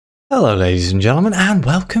Hello ladies and gentlemen, and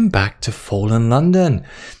welcome back to Fallen London.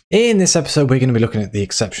 In this episode we're going to be looking at the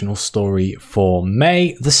exceptional story for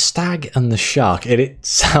May, The Stag and the Shark. It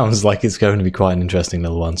sounds like it's going to be quite an interesting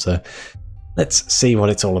little one, so let's see what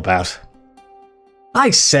it's all about. I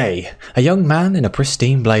say, a young man in a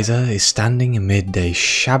pristine blazer is standing amid a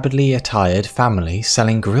shabbily attired family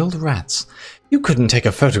selling grilled rats. You couldn't take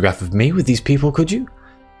a photograph of me with these people, could you?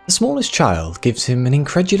 The smallest child gives him an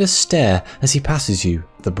incredulous stare as he passes you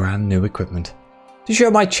the brand new equipment. To show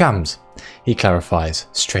my chums, he clarifies,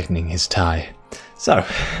 straightening his tie. So,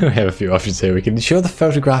 we have a few options here. We can ensure the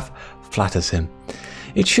photograph flatters him.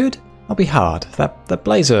 It should not be hard. That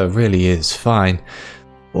blazer really is fine.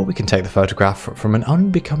 Or we can take the photograph from an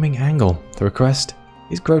unbecoming angle. The request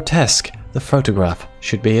is grotesque. The photograph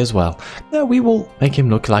should be as well. Now we will make him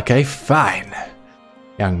look like a fine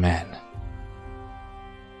young man.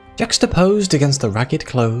 Juxtaposed against the ragged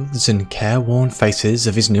clothes and careworn faces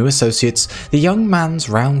of his new associates, the young man's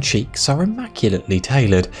round cheeks are immaculately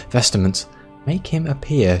tailored vestments make him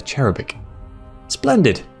appear cherubic.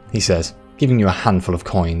 Splendid, he says, giving you a handful of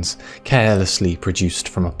coins, carelessly produced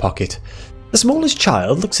from a pocket. The smallest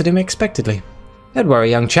child looks at him expectantly. Don't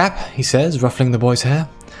worry, young chap, he says, ruffling the boy's hair.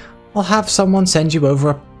 I'll have someone send you over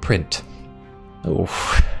a print. Oh,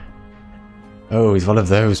 he's one of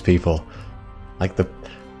those people. Like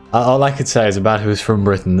all I could say is about who's from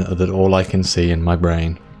Britain that all I can see in my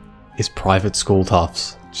brain is private school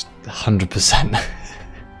toffs. Just 100%.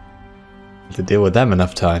 To deal with them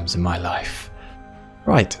enough times in my life.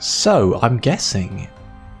 Right, so I'm guessing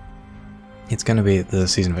it's going to be the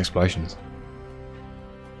season of explorations.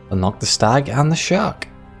 Unlock the stag and the shark.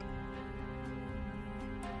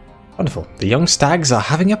 Wonderful. The young stags are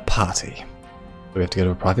having a party. We have to go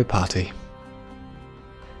to a private party.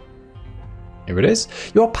 Here it is.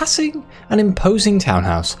 You are passing an imposing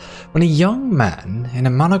townhouse when a young man in a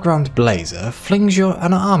monogrammed blazer flings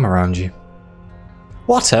an arm around you.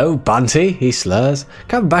 What oh, Bunty, he slurs.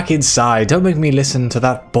 Come back inside, don't make me listen to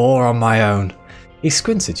that bore on my own. He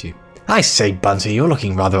squints at you. I say, Bunty, you're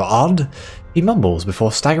looking rather odd. He mumbles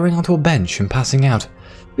before staggering onto a bench and passing out.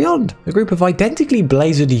 Beyond, a group of identically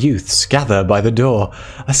blazered youths gather by the door.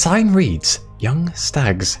 A sign reads, Young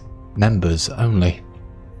Stags, members only.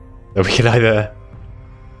 So we could either...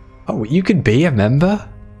 Oh, you could be a member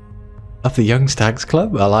of the Young Stags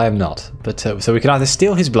Club? Well, I am not. But so we can either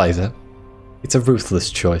steal his blazer. It's a ruthless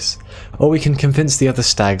choice. Or we can convince the other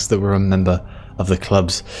stags that we're a member of the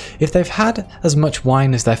clubs. If they've had as much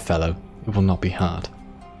wine as their fellow, it will not be hard.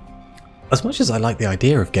 As much as I like the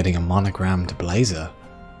idea of getting a monogrammed blazer.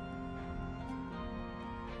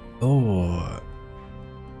 Oh.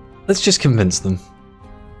 Let's just convince them.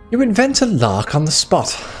 You invent a lark on the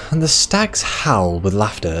spot, and the stags howl with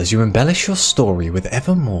laughter as you embellish your story with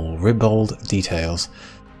ever more ribald details.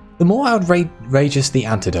 The more outrageous the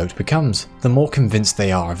antidote becomes, the more convinced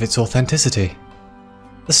they are of its authenticity.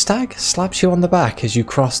 The stag slaps you on the back as you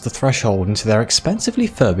cross the threshold into their expensively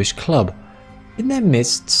furbished club. In their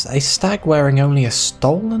midst, a stag wearing only a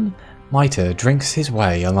stolen mitre drinks his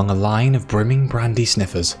way along a line of brimming brandy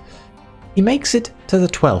sniffers. He makes it to the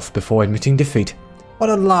 12th before admitting defeat. What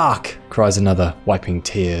a lark! Cries another, wiping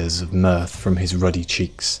tears of mirth from his ruddy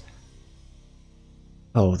cheeks.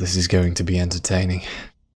 Oh, this is going to be entertaining.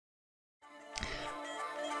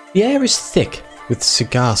 The air is thick with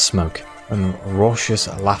cigar smoke and raucous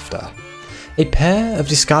laughter. A pair of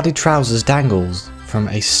discarded trousers dangles from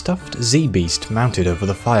a stuffed Z-beast mounted over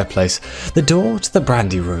the fireplace. The door to the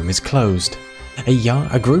brandy room is closed.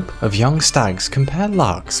 A group of young stags compare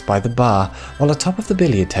larks by the bar, while atop of the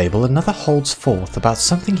billiard table another holds forth about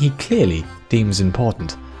something he clearly deems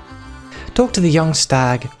important. Talk to the young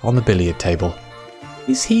stag on the billiard table.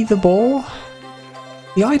 Is he the bore?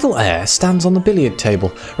 The idle heir stands on the billiard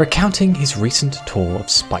table, recounting his recent tour of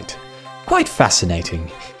spite. Quite fascinating,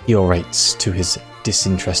 he orates to his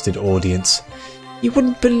disinterested audience. You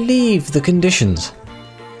wouldn't believe the conditions.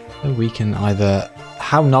 So we can either...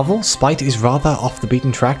 How novel, spite is rather off the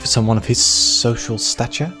beaten track for someone of his social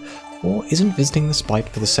stature, or isn't visiting the spite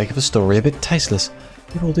for the sake of a story a bit tasteless?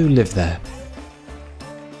 People do live there.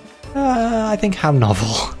 I think how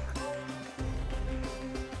novel.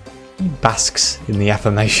 He basks in the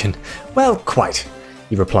affirmation. Well, quite,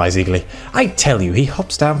 he replies eagerly. I tell you, he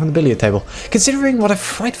hops down from the billiard table. Considering what a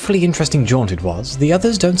frightfully interesting jaunt it was, the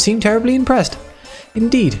others don't seem terribly impressed.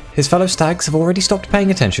 Indeed, his fellow stags have already stopped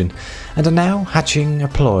paying attention, and are now hatching a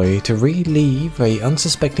ploy to relieve an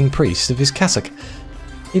unsuspecting priest of his cassock.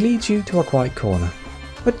 He leads you to a quiet corner.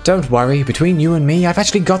 But don't worry, between you and me, I've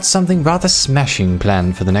actually got something rather smashing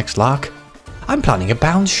planned for the next lark. I'm planning a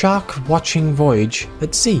bound shark watching voyage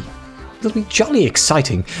at sea. It'll be jolly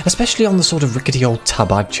exciting, especially on the sort of rickety old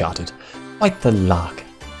tub I've chartered. Quite the lark.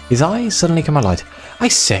 His eyes suddenly come alight. I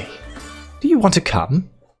say, do you want to come?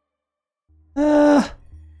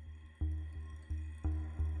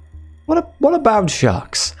 What about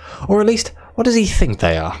sharks? Or at least, what does he think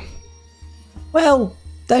they are? Well,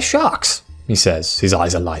 they're sharks, he says, his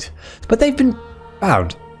eyes alight. But they've been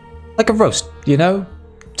bound. Like a roast, you know?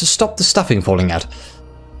 To stop the stuffing falling out.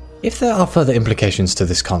 If there are further implications to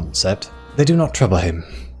this concept, they do not trouble him.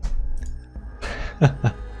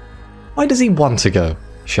 Why does he want to go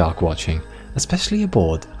shark watching, especially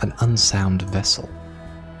aboard an unsound vessel?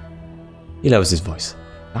 He lowers his voice.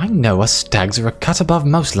 I know us stags are a cut above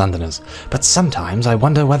most Londoners, but sometimes I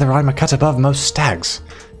wonder whether I'm a cut above most stags.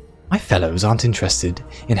 My fellows aren't interested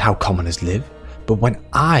in how commoners live, but when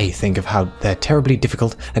I think of how their terribly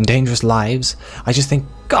difficult and dangerous lives, I just think,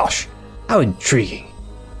 gosh, how intriguing.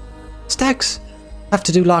 Stags have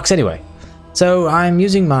to do larks anyway, so I'm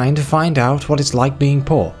using mine to find out what it's like being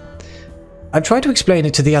poor. I've tried to explain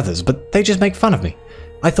it to the others, but they just make fun of me.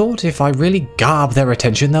 I thought if I really garb their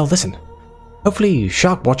attention, they'll listen. Hopefully,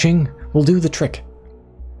 shark watching will do the trick.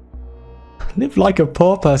 Live like a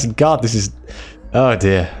poor person. God, this is... Oh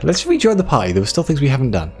dear. Let's rejoin the party. There were still things we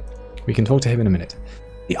haven't done. We can talk to him in a minute.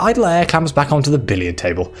 The idle heir clambers back onto the billiard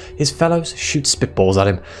table. His fellows shoot spitballs at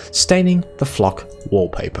him, staining the flock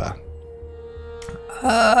wallpaper.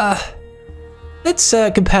 Let's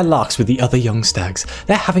compare larks with the other young stags.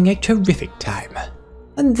 They're having a terrific time.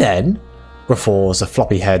 And then... guffaws a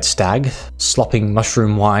floppy-haired stag, slopping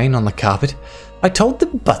mushroom wine on the carpet. I told the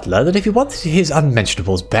butler that if he wanted his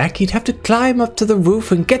unmentionables back, he'd have to climb up to the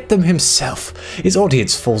roof and get them himself. His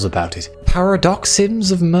audience falls about it.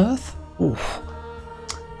 Paradoxisms of mirth? Oof.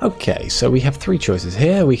 Okay, so we have three choices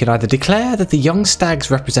here. We can either declare that the young stags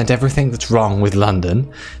represent everything that's wrong with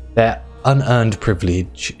London, their unearned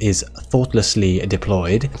privilege is thoughtlessly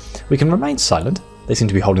deployed. We can remain silent. They seem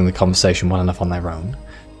to be holding the conversation well enough on their own.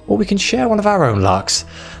 Or we can share one of our own larks.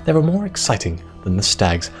 They are more exciting than the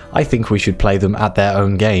stags. I think we should play them at their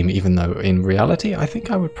own game, even though in reality I think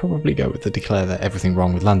I would probably go with the declare that everything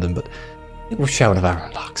wrong with London, but I think we'll share one of our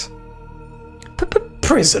own larks.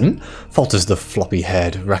 Prison? Falters the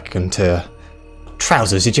floppy-haired raconteur.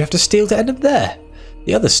 Trousers did you have to steal to end up there?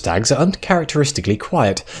 The other stags are uncharacteristically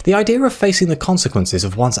quiet, the idea of facing the consequences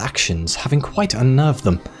of one's actions having quite unnerved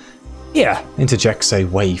them. Here, interjects a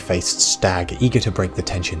whey-faced stag, eager to break the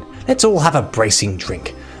tension. Let's all have a bracing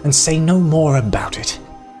drink, and say no more about it.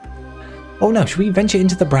 Oh no, should we venture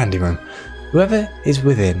into the brandy room? Whoever is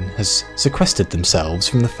within has sequestered themselves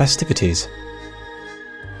from the festivities.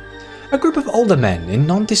 A group of older men in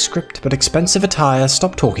nondescript but expensive attire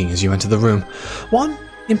stop talking as you enter the room. One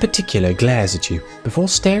in particular glares at you, before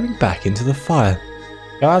staring back into the fire.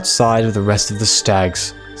 Go outside with the rest of the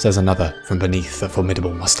stags, says another from beneath a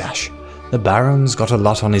formidable moustache. The Baron's got a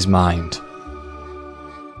lot on his mind.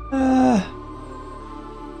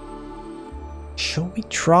 Shall we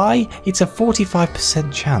try? It's a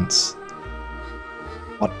 45% chance.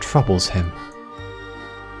 What troubles him?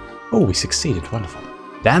 Oh, we succeeded. Wonderful.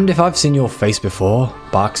 Damned if I've seen your face before,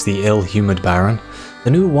 barks the ill-humoured Baron.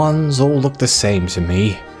 The new ones all look the same to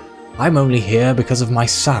me. I'm only here because of my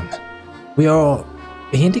son. We are...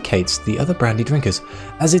 He indicates the other brandy drinkers,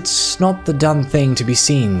 as it's not the done thing to be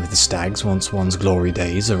seen with the stags once one's glory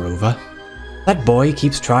days are over. That boy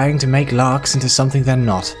keeps trying to make larks into something they're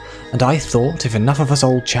not, and I thought if enough of us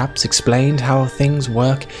old chaps explained how things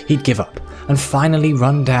work, he'd give up, and finally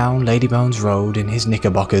run down Ladybones Road in his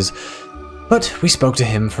knickerbockers. But we spoke to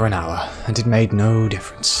him for an hour, and it made no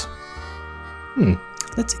difference.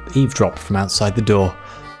 Let's eavesdrop from outside the door.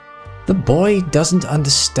 The boy doesn't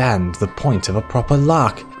understand the point of a proper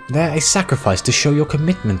lark. They're a sacrifice to show your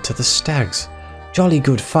commitment to the stags. Jolly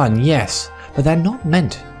good fun, yes, but they're not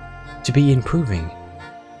meant to be improving.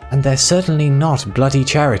 And they're certainly not bloody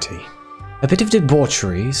charity. A bit of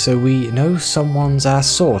debauchery so we know someone's our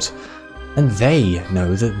sort, and they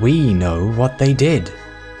know that we know what they did.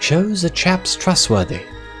 Shows a chap's trustworthy.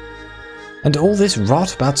 And all this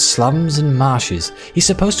rot about slums and marshes. He's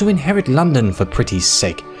supposed to inherit London for pretty's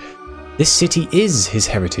sake. This city is his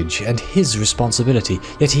heritage and his responsibility,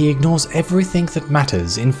 yet he ignores everything that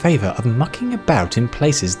matters in favour of mucking about in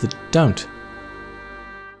places that don't.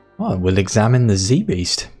 Well, we'll examine the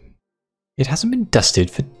Z-Beast. It hasn't been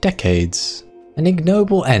dusted for decades. An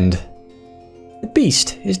ignoble end. The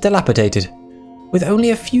beast is dilapidated, with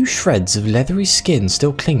only a few shreds of leathery skin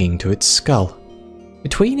still clinging to its skull.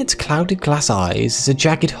 Between its clouded glass eyes is a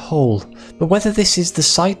jagged hole, but whether this is the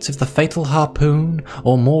site of the fatal harpoon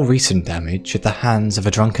or more recent damage at the hands of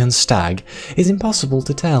a drunken stag is impossible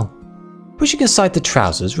to tell. Pushing aside the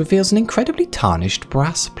trousers reveals an incredibly tarnished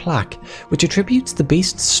brass plaque, which attributes the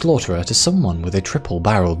beast's slaughterer to someone with a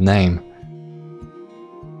triple-barreled name.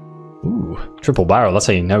 Ooh, triple barrel, that's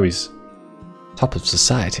how you know he's top of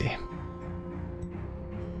society.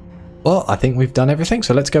 Well, I think we've done everything,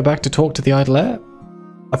 so let's go back to talk to the idle heir.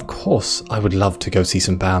 Of course, I would love to go see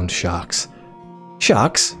some bound sharks.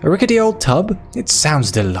 Sharks? A rickety old tub? It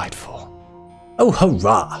sounds delightful. Oh,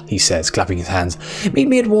 hurrah, he says, clapping his hands. Meet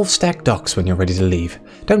me at Young Stag docks when you're ready to leave.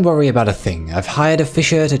 Don't worry about a thing. I've hired a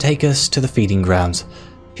fisher to take us to the feeding grounds.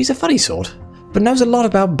 She's a funny sort, but knows a lot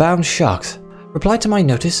about bound sharks. Replied to my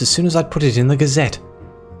notice as soon as I'd put it in the Gazette.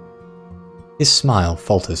 His smile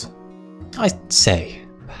falters. I say,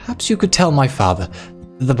 perhaps you could tell my father,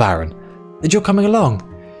 the Baron, that you're coming along.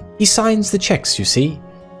 He signs the checks, you see.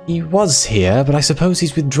 He was here, but I suppose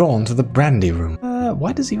he's withdrawn to the brandy room.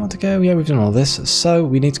 Why does he want to go? Yeah, we've done all this, so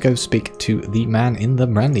we need to go speak to the man in the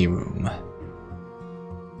brandy room.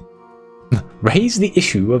 Raise the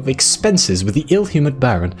issue of expenses with the ill-humoured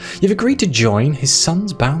Baron. You've agreed to join his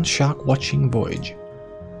son's bound shark watching voyage.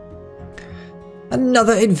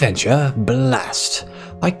 Another adventure? Blast.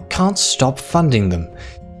 I can't stop funding them.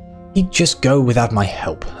 He'd just go without my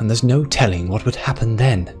help, and there's no telling what would happen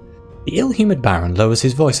then. The ill-humoured Baron lowers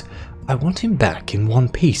his voice. I want him back in one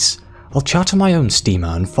piece. I'll charter my own steamer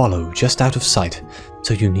and follow just out of sight,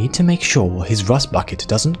 so you need to make sure his rust bucket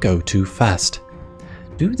doesn't go too fast.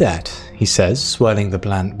 Do that, he says, swirling the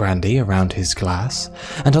brandy around his glass,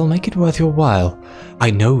 and I'll make it worth your while.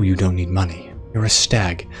 I know you don't need money. You're a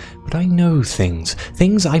stag, but I know things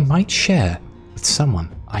I might share with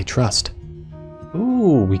someone I trust.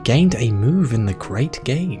 Ooh, we gained a move in the great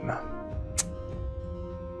game.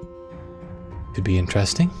 Could be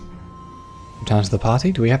interesting. Return to the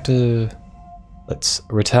party? Do we have to... Let's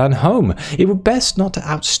return home. It would best not to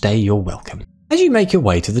outstay your welcome. As you make your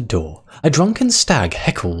way to the door, a drunken stag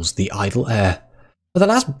heckles the idle heir. For the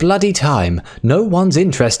last bloody time, no one's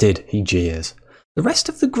interested, he jeers. The rest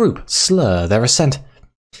of the group slur their assent.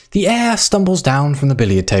 The heir stumbles down from the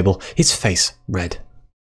billiard table, his face red.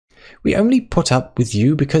 We only put up with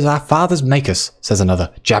you because our fathers make us, says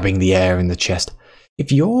another, jabbing the heir in the chest.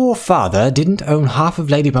 If your father didn't own half of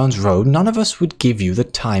Ladybones Road, none of us would give you the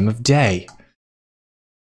time of day.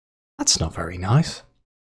 That's not very nice.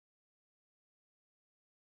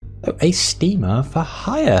 Oh, a steamer for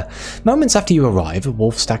hire. Moments after you arrive at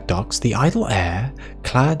Young Stag docks, the idle heir,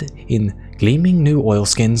 clad in gleaming new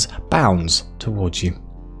oilskins, bounds towards you.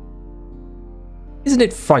 Isn't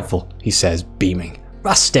it frightful, he says, beaming.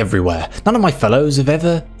 Rust everywhere. None of my fellows have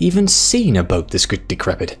ever even seen a boat this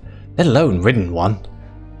decrepit, let alone ridden one.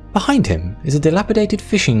 Behind him is a dilapidated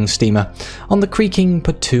fishing steamer. On the creaking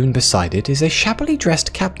pontoon beside it is a shabbily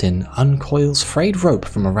dressed captain uncoils frayed rope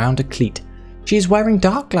from around a cleat. She is wearing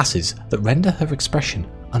dark glasses that render her expression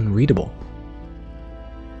unreadable.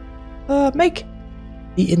 Make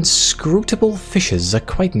the inscrutable fisher's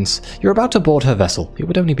acquaintance. You're about to board her vessel. It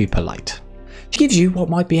would only be polite. She gives you what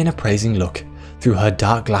might be an appraising look. Through her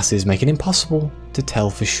dark glasses make it impossible to tell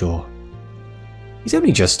for sure. He's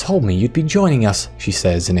only just told me you'd be joining us, she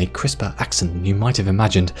says in a crisper accent than you might have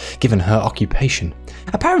imagined, given her occupation.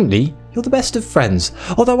 Apparently, you're the best of friends,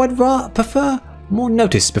 although I'd prefer more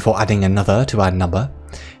notice before adding another to our number.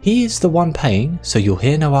 He is the one paying, so you'll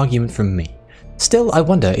hear no argument from me. Still, I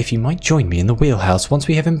wonder if you might join me in the wheelhouse once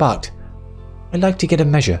we have embarked. I'd like to get a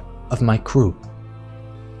measure of my crew.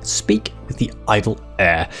 Speak with the idle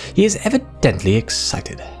heir. He is evidently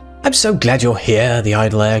excited. I'm so glad you're here, the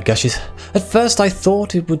idle heir gushes. At first I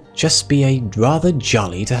thought it would just be a rather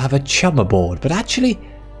jolly to have a chum aboard, but actually,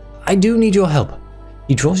 I do need your help.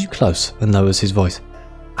 He draws you close and lowers his voice.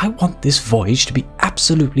 I want this voyage to be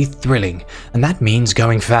absolutely thrilling, and that means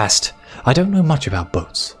going fast. I don't know much about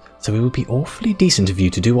boats, so it would be awfully decent of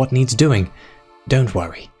you to do what needs doing. Don't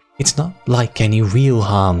worry, it's not like any real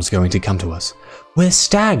harm's going to come to us. We're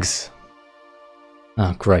stags.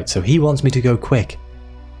 Oh, great, so he wants me to go quick.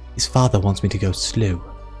 His father wants me to go slow.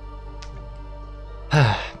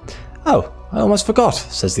 Oh, I almost forgot,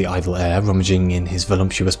 says the idle heir, rummaging in his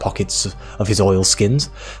voluptuous pockets of his oilskins.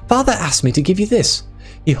 Father asked me to give you this.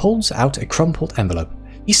 He holds out a crumpled envelope.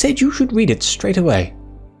 He said you should read it straight away.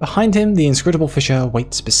 Behind him, the inscrutable fisher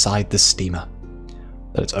waits beside the steamer.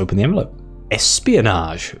 Let's open the envelope.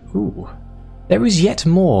 Espionage. Ooh. There is yet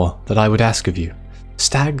more that I would ask of you.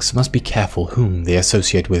 Stags must be careful whom they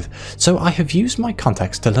associate with, so I have used my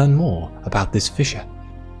contacts to learn more about this fisher.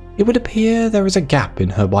 It would appear there is a gap in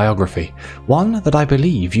her biography, one that I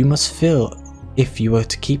believe you must fill if you were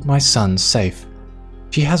to keep my son safe.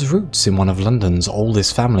 She has roots in one of London's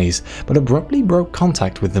oldest families, but abruptly broke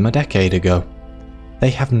contact with them a decade ago. They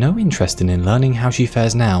have no interest in learning how she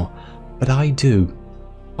fares now, but I do.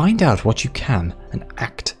 Find out what you can and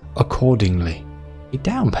act accordingly. A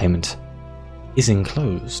down payment is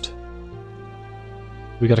enclosed.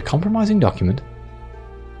 We got a compromising document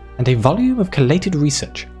and a volume of collated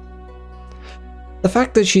research. The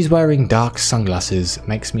fact that she's wearing dark sunglasses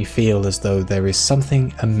makes me feel as though there is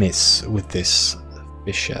something amiss with this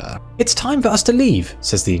Fisher. It's time for us to leave,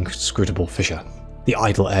 says the inscrutable Fisher. The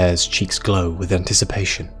idle heir's cheeks glow with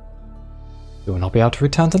anticipation. We will not be able to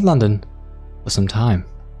return to London for some time.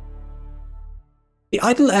 The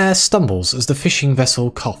idle heir stumbles as the fishing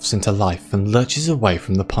vessel coughs into life and lurches away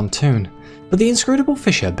from the pontoon, but the inscrutable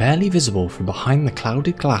Fisher, barely visible from behind the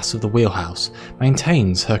clouded glass of the wheelhouse,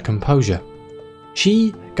 maintains her composure.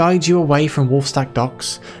 She guides you away from Wolfstack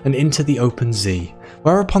docks and into the open sea,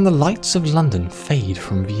 whereupon the lights of London fade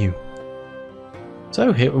from view.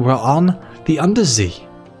 So here we're on the undersea.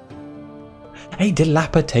 A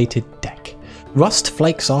dilapidated deck. Rust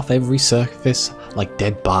flakes off every surface like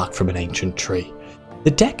dead bark from an ancient tree.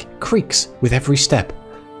 The deck creaks with every step,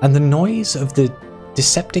 and the noise of the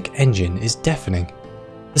dyspeptic engine is deafening.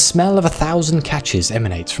 The smell of 1,000 catches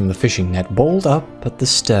emanates from the fishing net balled up at the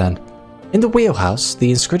stern. In the wheelhouse, the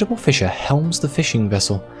inscrutable Fisher helms the fishing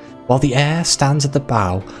vessel, while the heir stands at the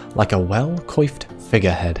bow like a well-coiffed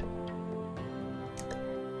figurehead.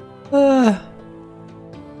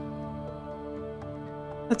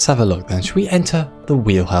 Let's have a look then. Shall we enter the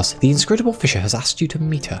wheelhouse? The inscrutable Fisher has asked you to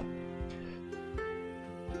meet her.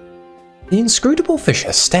 The inscrutable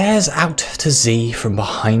Fisher stares out to sea from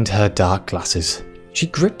behind her dark glasses. She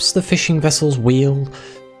grips the fishing vessel's wheel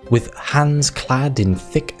with hands clad in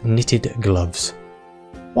thick knitted gloves.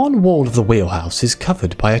 One wall of the wheelhouse is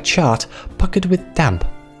covered by a chart puckered with damp.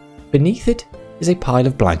 Beneath it is a pile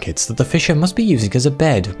of blankets that the Fisher must be using as a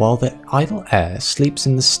bed while the idle heir sleeps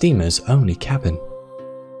in the steamer's only cabin.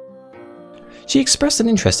 She expressed an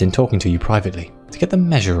interest in talking to you privately, to get the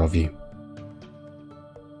measure of you.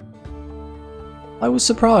 I was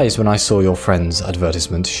surprised when I saw your friend's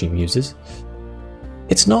advertisement, she muses.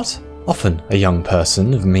 It's not often a young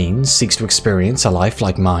person of means seeks to experience a life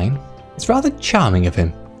like mine. It's rather charming of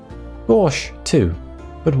him. Gauche, too,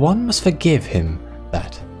 but one must forgive him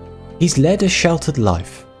that. He's led a sheltered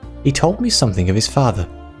life. He told me something of his father.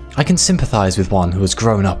 I can sympathise with one who has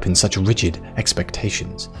grown up in such rigid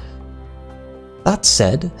expectations. That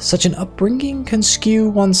said, such an upbringing can skew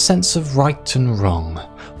one's sense of right and wrong.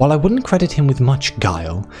 While I wouldn't credit him with much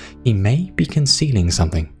guile, he may be concealing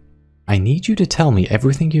something. I need you to tell me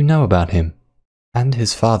everything you know about him and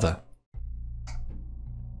his father.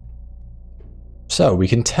 So, we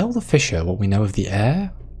can tell the Fisher what we know of the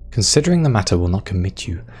heir, considering the matter will not commit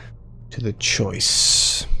you to the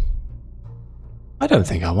choice. I don't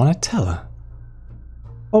think I want to tell her.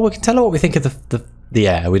 Well, we can tell her what we think of the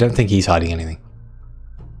heir. We don't think he's hiding anything.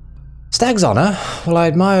 Stag's honour, while I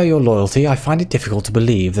admire your loyalty, I find it difficult to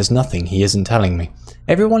believe there's nothing he isn't telling me.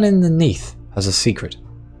 Everyone in the Neath has a secret.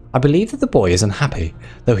 I believe that the boy is unhappy,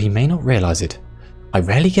 though he may not realise it. I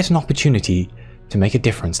rarely get an opportunity to make a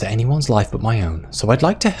difference to anyone's life but my own, so I'd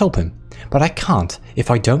like to help him, but I can't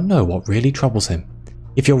if I don't know what really troubles him.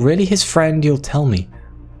 If you're really his friend, you'll tell me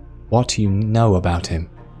what you know about him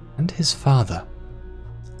and his father.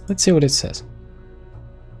 Let's see what it says.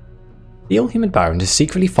 The ill-humoured Baron is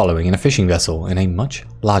secretly following in a fishing vessel in a much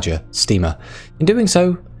larger steamer. In doing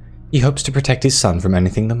so, he hopes to protect his son from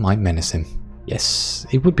anything that might menace him. Yes,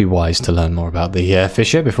 it would be wise to learn more about the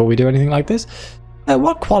Fisher before we do anything like this.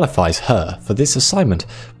 What qualifies her for this assignment?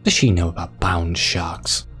 What does she know about bound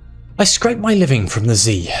sharks? I scrape my living from the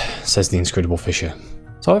sea, says the inscrutable Fisher.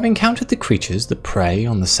 So I've encountered the creatures that prey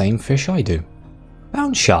on the same fish I do.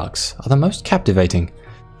 Bound sharks are the most captivating.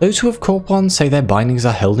 Those who have caught one say their bindings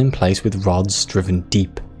are held in place with rods driven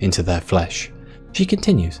deep into their flesh. She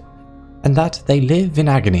continues, and that they live in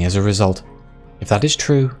agony as a result. If that is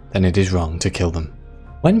true, then it is wrong to kill them.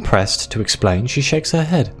 When pressed to explain, she shakes her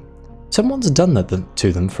head. Someone's done that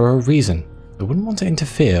to them for a reason. I wouldn't want to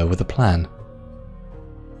interfere with the plan.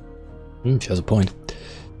 She has a point.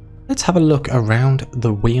 Let's have a look around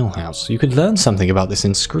the wheelhouse. You could learn something about this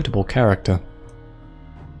inscrutable character.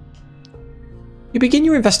 You begin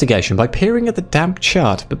your investigation by peering at the damp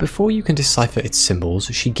chart, but before you can decipher its symbols,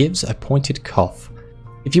 she gives a pointed cough.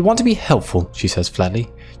 If you want to be helpful, she says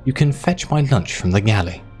flatly, you can fetch my lunch from the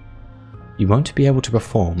galley. You won't be able to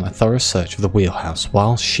perform a thorough search of the wheelhouse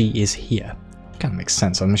while she is here. Kind of makes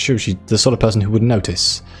sense. I'm sure she's the sort of person who would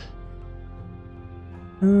notice.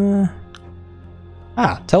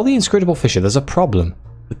 Tell the inscrutable Fisher there's a problem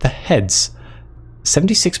with the heads.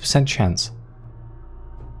 76% chance.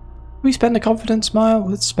 We spend a confident smile?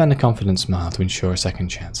 Let's spend a confident smile to ensure a second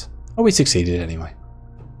chance. Oh, we succeeded anyway.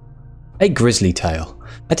 A grisly tale.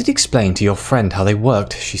 I did explain to your friend how they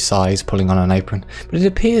worked, she sighs, pulling on an apron, but it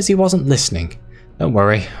appears he wasn't listening. Don't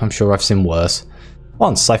worry, I'm sure I've seen worse.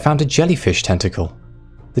 Once I found a jellyfish tentacle.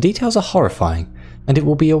 The details are horrifying, and it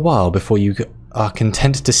will be a while before you are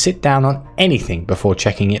content to sit down on anything before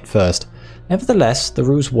checking it first. Nevertheless, the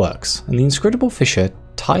ruse works, and the inscrutable fisher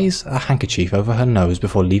ties a handkerchief over her nose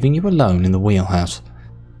before leaving you alone in the wheelhouse.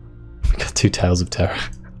 We got two tales of terror.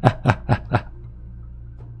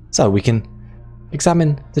 So we can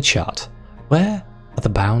examine the chart. Where are the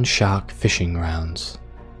bound shark fishing grounds?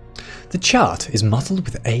 The chart is mottled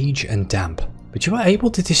with age and damp, but you are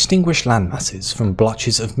able to distinguish landmasses from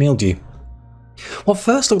blotches of mildew. What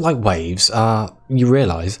first look like waves are, you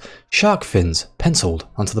realise, shark fins penciled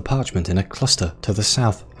onto the parchment in a cluster to the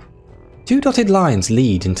south. Two dotted lines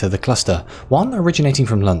lead into the cluster, one originating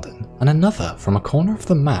from London and another from a corner of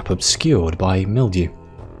the map obscured by mildew.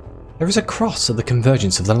 There is a cross at the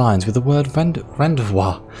convergence of the lines with the word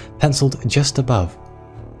rendezvous penciled just above.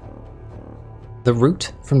 The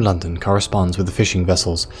route from London corresponds with the fishing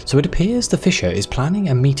vessels, so it appears the fisher is planning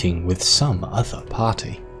a meeting with some other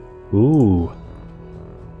party. Ooh.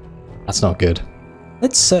 That's not good.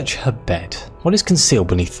 Let's search her bed. What is concealed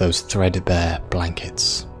beneath those threadbare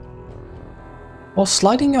blankets? While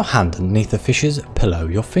sliding your hand underneath the fisher's pillow,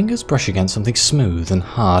 your fingers brush against something smooth and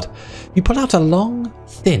hard. You pull out a long,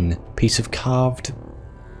 thin piece of carved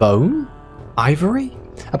bone? Ivory?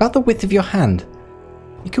 About the width of your hand.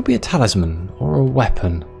 It could be a talisman or a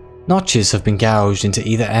weapon. Notches have been gouged into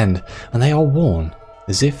either end, and they are worn,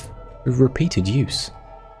 as if with repeated use.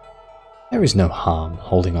 There is no harm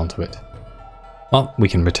holding onto it. Well, we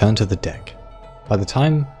can return to the deck. By the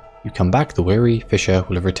time you come back, the weary fisher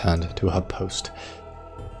will have returned to her post.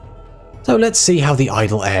 So let's see how the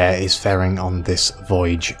idle heir is faring on this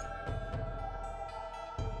voyage.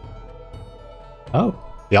 Oh,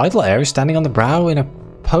 the idle heir is standing on the brow in a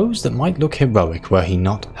pose that might look heroic were he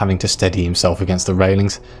not having to steady himself against the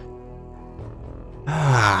railings.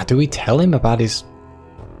 Do we tell him about his...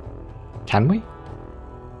 Can we?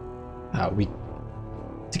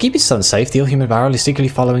 To keep his son safe, the ill-human barrel is secretly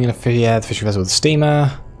following the fishing vessel with a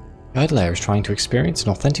steamer. The idle heir is trying to experience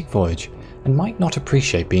an authentic voyage and might not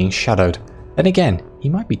appreciate being shadowed. Then again, he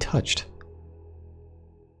might be touched.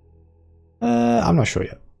 I'm not sure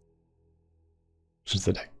yet. Since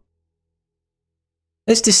the day.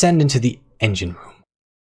 Let's descend into the engine room.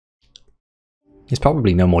 It's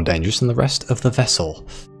probably no more dangerous than the rest of the vessel.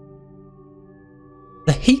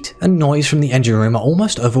 The heat and noise from the engine room are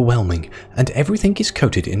almost overwhelming, and everything is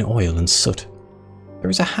coated in oil and soot. There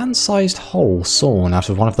is a hand-sized hole sawn out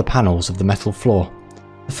of one of the panels of the metal floor.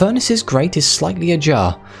 The furnace's grate is slightly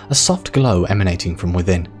ajar, a soft glow emanating from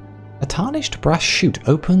within. A tarnished brass chute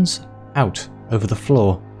opens out over the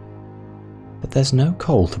floor, but there's no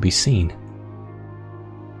coal to be seen.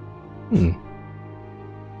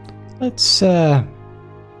 Let's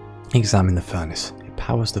examine the furnace. It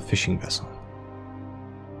powers the fishing vessel.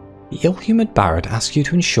 The ill-humoured Barrett asks you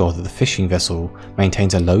to ensure that the fishing vessel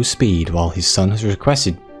maintains a low speed while his son has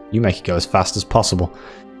requested you make it go as fast as possible.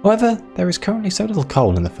 However, there is currently so little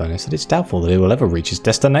coal in the furnace that it's doubtful that it will ever reach its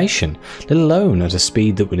destination, let alone at a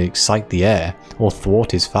speed that would excite the heir or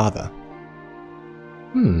thwart his father.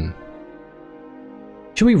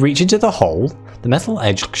 Should we reach into the hole? The metal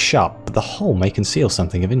edge looks sharp, but the hole may conceal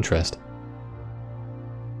something of interest.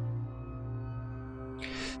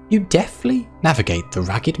 You deftly navigate the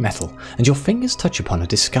ragged metal, and your fingers touch upon a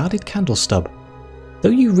discarded candle stub. Though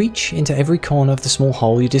you reach into every corner of the small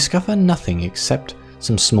hole, you discover nothing except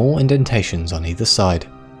some small indentations on either side.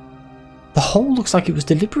 The hole looks like it was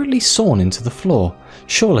deliberately sawn into the floor.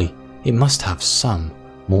 Surely, it must have some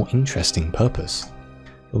more interesting purpose.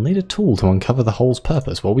 You'll need a tool to uncover the hole's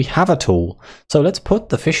purpose. Well, we have a tool, so let's put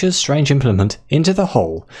the fisher's strange implement into the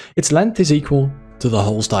hole. Its length is equal to the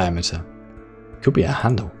hole's diameter. Could be a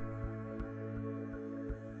handle.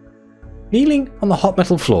 Kneeling on the hot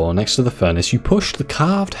metal floor next to the furnace, you push the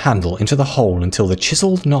carved handle into the hole until the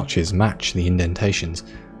chiseled notches match the indentations.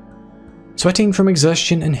 Sweating from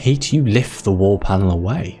exertion and heat, you lift the wall panel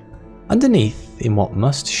away. Underneath, in what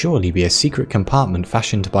must surely be a secret compartment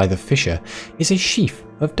fashioned by the fisher, is a sheaf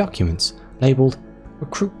of documents labelled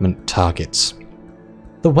recruitment targets.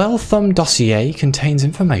 The well-thumbed dossier contains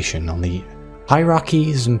information on the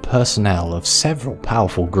hierarchies and personnel of several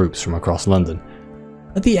powerful groups from across London.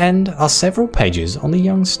 At the end are several pages on the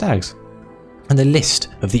Young Stags, and a list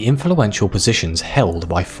of the influential positions held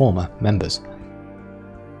by former members.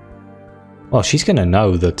 Well, she's going to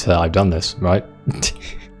know that I've done this, right?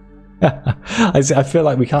 I feel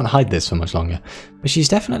like we can't hide this for much longer, but she's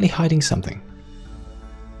definitely hiding something.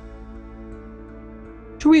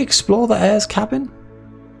 Should we explore the heir's cabin?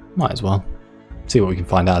 Might as well. See what we can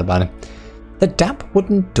find out about him. The damp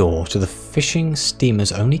wooden door to the fishing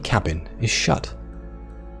steamer's only cabin is shut.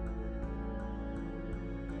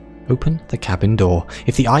 Open the cabin door.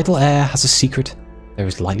 If the idle heir has a secret, there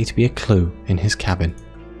is likely to be a clue in his cabin.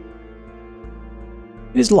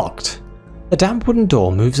 It is locked. The damp wooden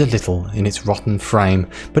door moves a little in its rotten frame,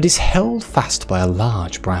 but is held fast by a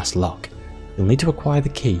large brass lock. You'll need to acquire the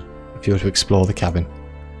key if you are to explore the cabin.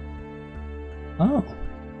 Oh.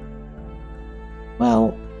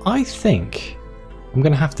 Well, I think I'm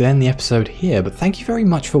going to have to end the episode here, but thank you very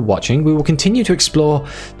much for watching. We will continue to explore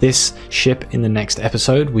this ship in the next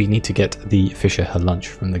episode. We need to get the fisher her lunch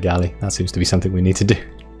from the galley. That seems to be something we need to do.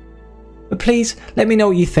 But please let me know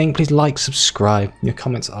what you think. Please like, subscribe. Your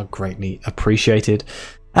comments are greatly appreciated.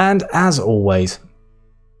 And as always,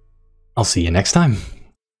 I'll see you next time.